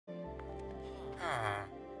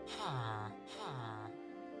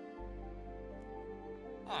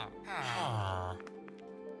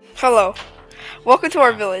Hello. Welcome to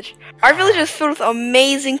our village. Our village is filled with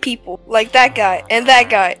amazing people, like that guy, and that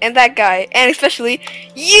guy, and that guy, and especially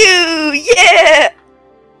you! Yeah!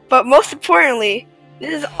 But most importantly,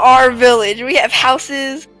 this is our village. We have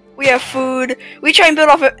houses, we have food, we try and build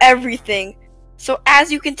off of everything. So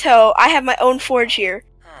as you can tell, I have my own forge here.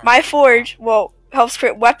 My forge, well, helps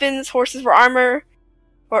create weapons, horses for armor,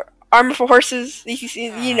 or armor for horses.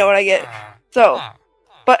 You know what I get. So,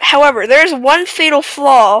 but however, there's one fatal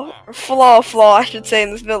flaw I should say,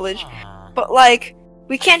 in this village. But like,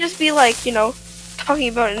 we can't just be like, you know, talking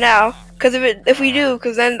about it now, because if we do,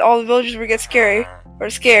 because then all the villagers will get scared.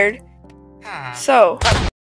 So,